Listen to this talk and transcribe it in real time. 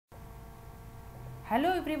Hello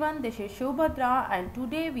everyone, this is Shiv Bhadra and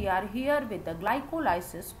today we are here with the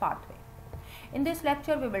glycolysis pathway. In this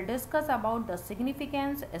lecture we will discuss about the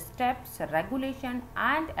significance, steps, regulation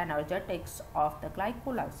and energetics of the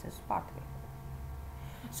glycolysis pathway.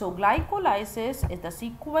 So glycolysis is the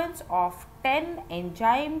sequence of 10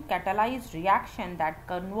 enzyme catalyzed reaction that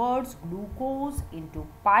converts glucose into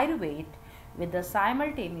pyruvate with the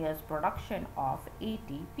simultaneous production of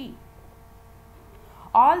ATP.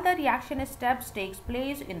 All the reaction steps takes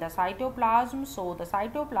place in the cytoplasm, so the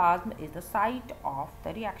cytoplasm is the site of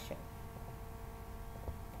the reaction.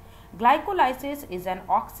 Glycolysis is an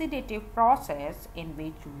oxidative process in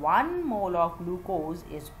which 1 mole of glucose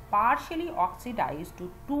is partially oxidized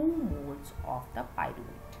to 2 moles of the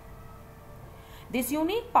pyruvate. This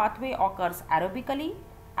unique pathway occurs aerobically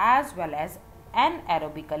as well as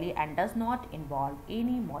anaerobically and does not involve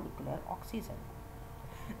any molecular oxygen.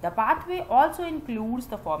 The pathway also includes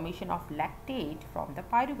the formation of lactate from the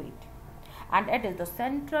pyruvate, and it is the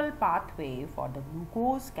central pathway for the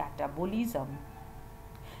glucose catabolism.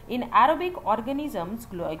 In aerobic organisms,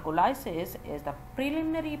 glycolysis is the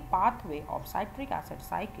preliminary pathway of citric acid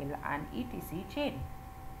cycle and etc. chain.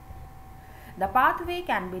 The pathway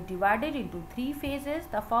can be divided into 3 phases.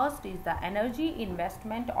 The first is the energy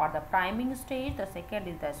investment or the priming stage, the second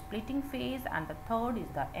is the splitting phase, and the third is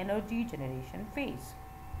the energy generation phase.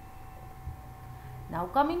 Now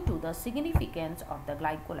coming to the significance of the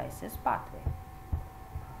glycolysis pathway.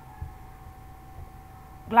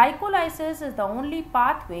 Glycolysis is the only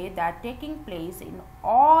pathway that taking place in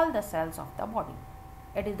all the cells of the body.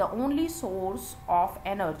 It is the only source of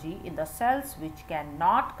energy in the cells which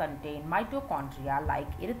cannot contain mitochondria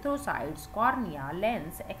like erythrocytes, cornea,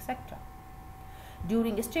 lens, etc.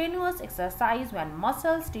 During strenuous exercise, when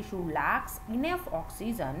muscles tissue lacks enough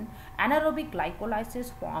oxygen, anaerobic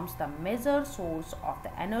glycolysis forms the major source of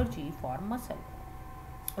the energy for muscle.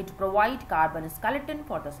 It provides carbon skeleton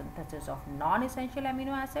for the synthesis of non-essential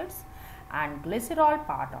amino acids and glycerol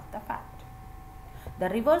part of the fat. The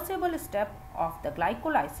reversible step of the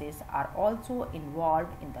glycolysis are also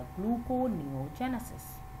involved in the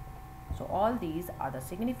gluconeogenesis. So all these are the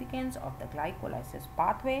significance of the glycolysis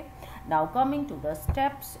pathway. Now coming to the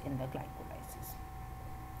steps in the glycolysis.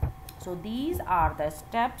 So these are the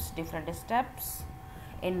steps, different steps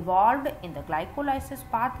involved in the glycolysis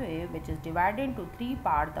pathway, which is divided into 3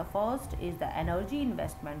 parts. The first is the energy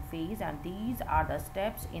investment phase, and these are the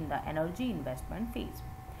steps in the energy investment phase.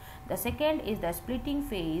 The second is the splitting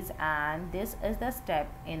phase, and this is the step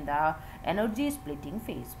in the energy splitting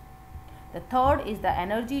phase. The third is the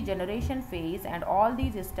energy generation phase, and all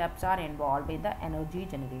these steps are involved in the energy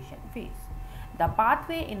generation phase. The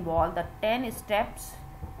pathway involves the 10 steps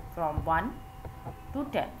from 1 to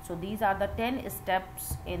 10. So these are the 10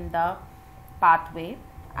 steps in the pathway,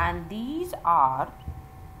 and these are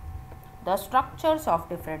the structures of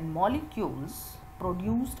different molecules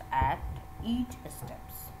produced at each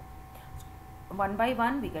steps. So one by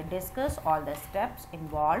one we can discuss all the steps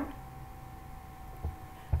involved.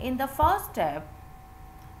 In the first step,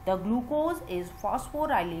 the glucose is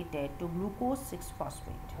phosphorylated to glucose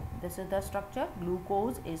 6-phosphate. This is the structure.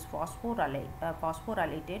 Glucose is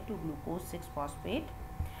phosphorylated to glucose 6-phosphate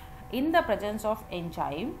in the presence of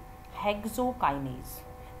enzyme hexokinase.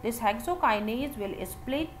 This hexokinase will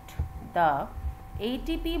split the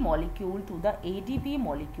ATP molecule to the ADP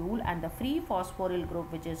molecule, and the free phosphoryl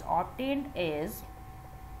group which is obtained is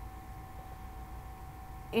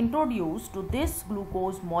introduced to this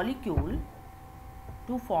glucose molecule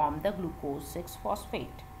to form the glucose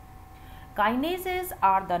 6-phosphate. Kinases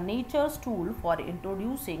are the nature's tool for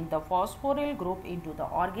introducing the phosphoryl group into the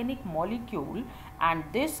organic molecule, and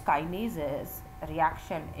this kinases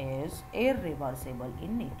reaction is irreversible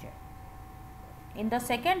in nature. In the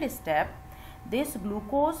second step, this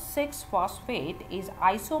glucose 6-phosphate is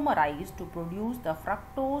isomerized to produce the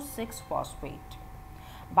fructose 6-phosphate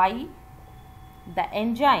by the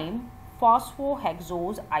enzyme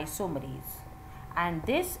phosphohexose isomerase, and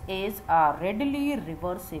this is a readily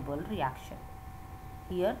reversible reaction.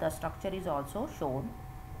 Here the structure is also shown.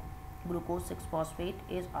 Glucose 6-phosphate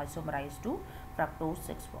is isomerized to fructose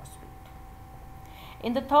 6-phosphate.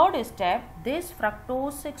 In the third step, this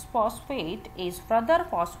fructose 6-phosphate is further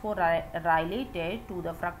phosphorylated to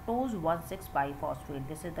the fructose 1,6-biphosphate.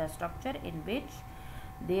 This is the structure in which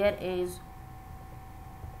there is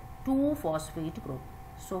 2 phosphate group.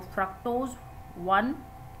 So fructose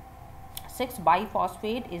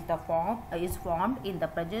 1,6-biphosphate is formed in the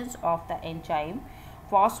presence of the enzyme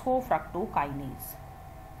phosphofructokinase,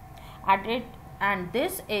 and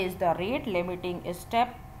this is the rate limiting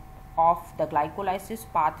step of the glycolysis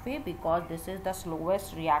pathway because this is the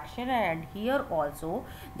slowest reaction, and here also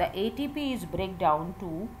the ATP is break down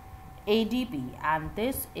to ADP, and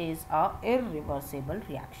this is a irreversible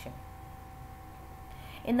reaction.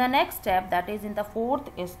 In the next step, that is in the fourth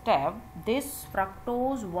step, this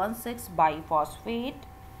fructose 1,6-biphosphate,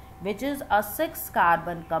 which is a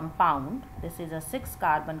 6-carbon compound, this is a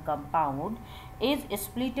 6-carbon compound, is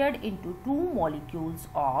splitted into two molecules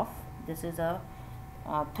of, this is a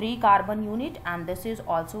 3-carbon unit and this is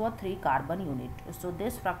also a 3-carbon unit. So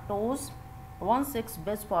this fructose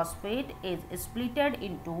 1,6-bisphosphate is splitted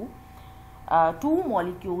into two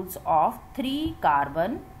molecules of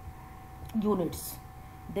 3-carbon units.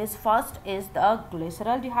 This first is the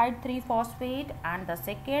glyceraldehyde 3-phosphate and the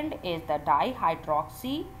second is the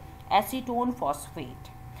dihydroxy acetone phosphate.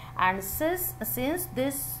 And since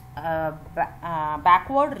this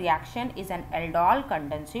backward reaction is an aldol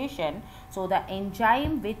condensation, so the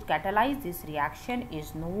enzyme which catalyzes this reaction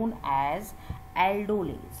is known as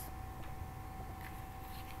aldolase.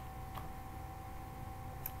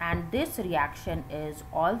 And this reaction is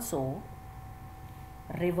also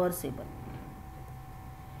reversible.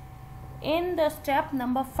 In the step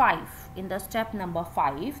number 5,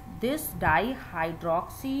 this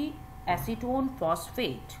dihydroxy acetone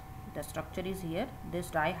phosphate, the structure is here,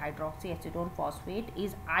 this dihydroxy acetone phosphate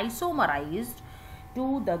is isomerized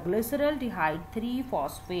to the glyceraldehyde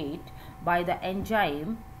 3-phosphate by the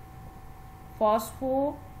enzyme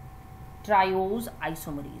phosphotriose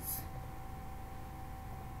isomerase.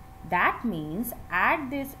 That means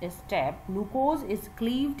at this step, glucose is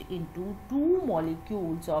cleaved into two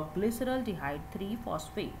molecules of glyceraldehyde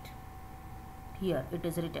 3-phosphate. Here it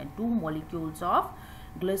is written 2 molecules of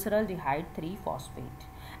glyceraldehyde 3-phosphate.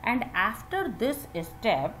 And after this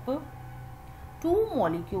step, 2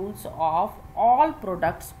 molecules of all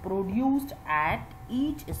products produced at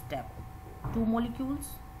each step. 2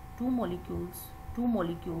 molecules, 2 molecules, 2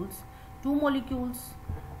 molecules, 2 molecules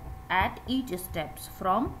at each steps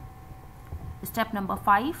from step number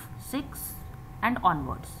 5, 6 and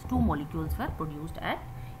onwards. 2 molecules were produced at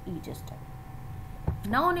each step.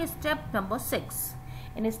 Now in step number 6,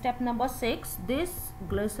 this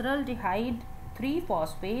glyceraldehyde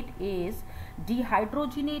 3-phosphate is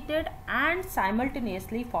dehydrogenated and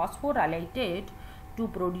simultaneously phosphorylated to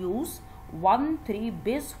produce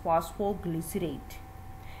 1,3-bisphosphoglycerate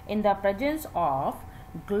in the presence of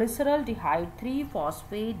glyceraldehyde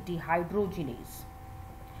 3-phosphate dehydrogenase.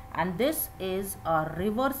 And this is a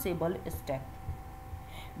reversible step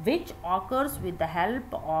which occurs with the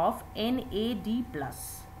help of NAD+,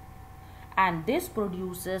 and this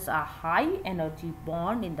produces a high energy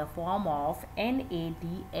bond in the form of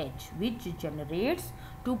NADH, which generates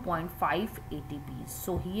 2.5 ATPs.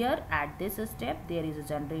 So here at this step there is a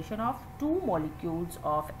generation of 2 molecules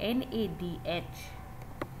of NADH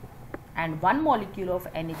and 1 molecule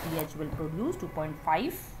of NADH will produce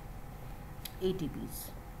 2.5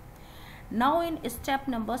 ATPs. Now in step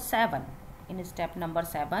number 7,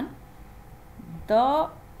 the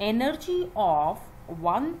energy of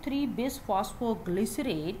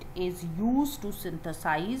 1,3-bisphosphoglycerate is used to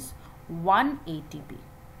synthesize 1 ATP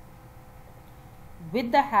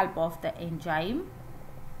with the help of the enzyme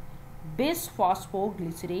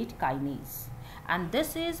bisphosphoglycerate kinase. And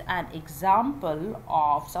this is an example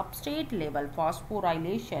of substrate level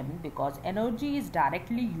phosphorylation because energy is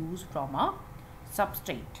directly used from a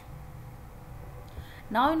substrate.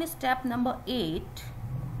 Now in step number 8,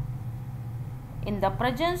 in the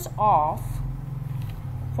presence of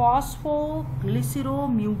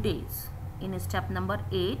phosphoglyceromutase, in step number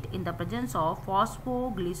 8, in the presence of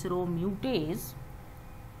phosphoglyceromutase,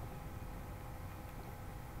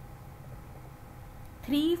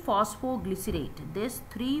 3-phosphoglycerate, this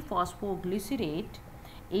 3-phosphoglycerate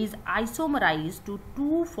is isomerized to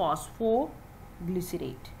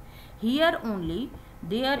 2-phosphoglycerate. Here only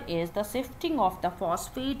there is the shifting of the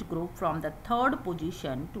phosphate group from the 3rd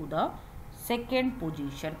position to the 2nd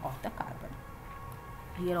position of the carbon.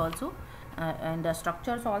 Here also and the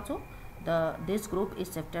structures also, this group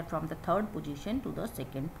is shifted from the 3rd position to the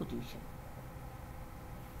 2nd position.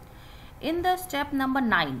 In the step number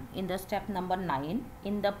 9, in the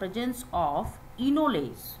presence of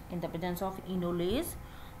enolase,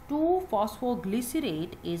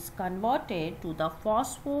 2-phosphoglycerate is converted to the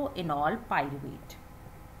phosphoenol pyruvate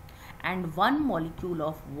and 1 molecule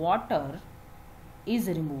of water is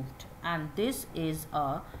removed, and this is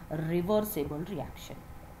a reversible reaction.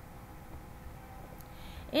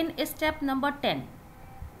 In step number 10,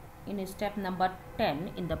 in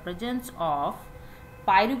the presence of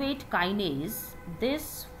pyruvate kinase,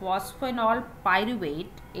 this phosphoenol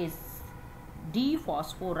pyruvate is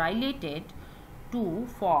dephosphorylated to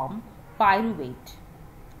form pyruvate,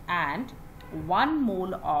 and 1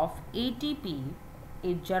 mole of ATP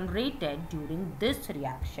is generated during this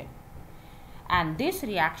reaction, and this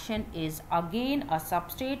reaction is again a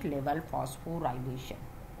substrate level phosphorylation,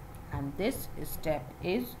 and this step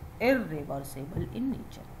is irreversible in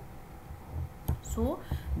nature. So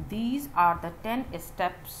these are the 10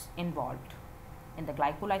 steps involved in the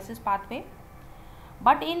glycolysis pathway.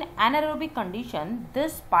 But in anaerobic condition,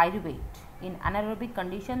 this pyruvate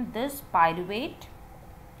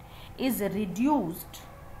is reduced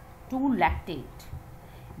to lactate.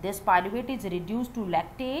 This pyruvate is reduced to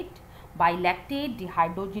lactate by lactate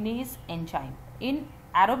dehydrogenase enzyme. In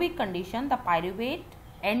aerobic condition, the pyruvate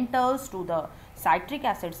enters to the citric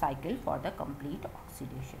acid cycle for the complete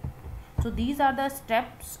oxidation. So these are the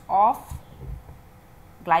steps of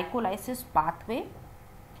glycolysis pathway.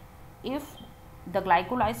 If the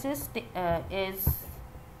glycolysis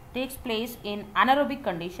takes place in anaerobic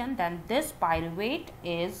condition, then this pyruvate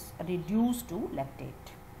is reduced to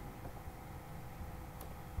lactate.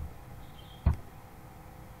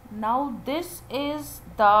 Now this is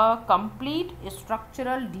the complete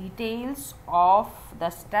structural details of the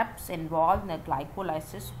steps involved in the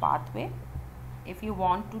glycolysis pathway. If you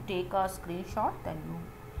want to take a screenshot, then you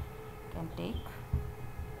can take.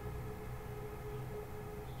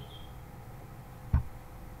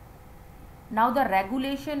 Now the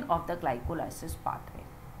regulation of the glycolysis pathway.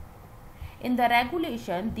 In the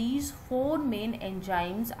regulation, these 4 main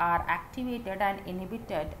enzymes are activated and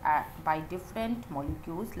inhibited by different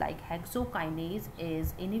molecules. Like hexokinase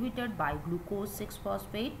is inhibited by glucose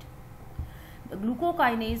 6-phosphate. The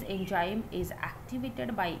glucokinase enzyme is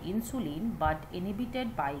activated by insulin but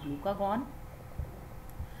inhibited by glucagon.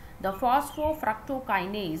 The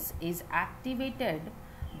phosphofructokinase is activated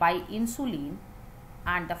by insulin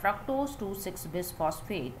and the fructose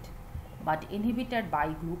 2,6-bisphosphate but inhibited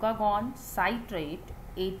by glucagon, citrate,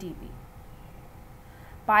 ATP.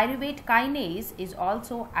 Pyruvate kinase is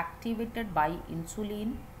also activated by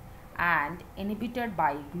insulin and inhibited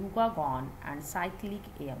by glucagon and cyclic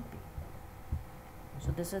AMP.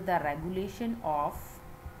 So this is the regulation of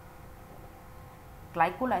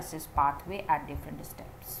glycolysis pathway at different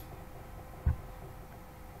steps.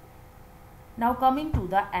 Now coming to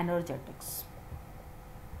the energetics.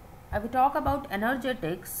 I will talk about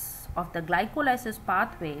energetics of the glycolysis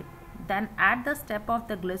pathway. Then at the step of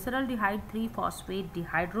the glyceraldehyde 3-phosphate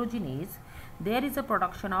dehydrogenase, there is a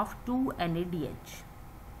production of 2 NADH,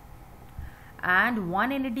 and 1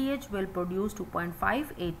 NADH will produce 2.5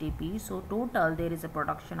 ATP, so total there is a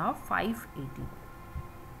production of 5 ATP.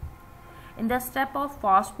 In the step of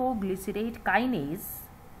phosphoglycerate kinase,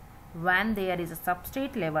 when there is a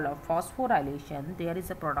substrate level of phosphorylation, there is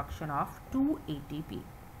a production of 2 ATP.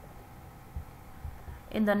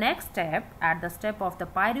 In the next step, at the step of the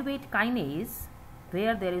pyruvate kinase,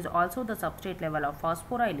 where there is also the substrate level of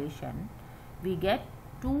phosphorylation, we get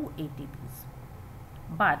 2 ATPs.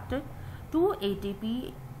 But 2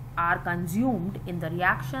 ATP are consumed in the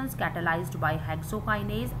reactions catalyzed by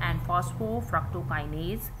hexokinase and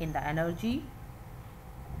phosphofructokinase in the energy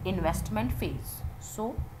investment phase.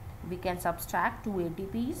 So we can subtract 2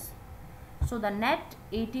 ATPs. So the net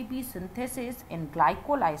ATP synthesis in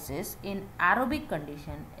glycolysis in aerobic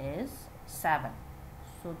condition is 7.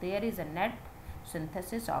 So there is a net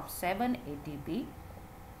synthesis of 7 ATP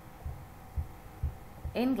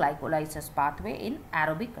in glycolysis pathway in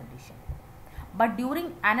aerobic condition. But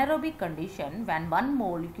during anaerobic condition, when 1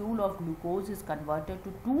 molecule of glucose is converted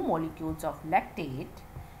to 2 molecules of lactate,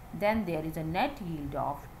 then there is a net yield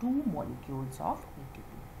of 2 molecules of ATP.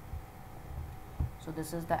 So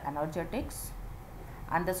this is the energetics,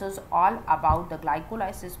 and this is all about the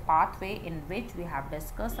glycolysis pathway, in which we have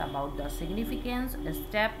discussed about the significance,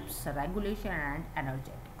 steps, regulation and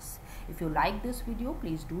energetics. If you like this video,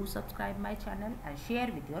 please do subscribe my channel and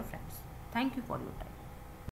share with your friends. Thank you for your time.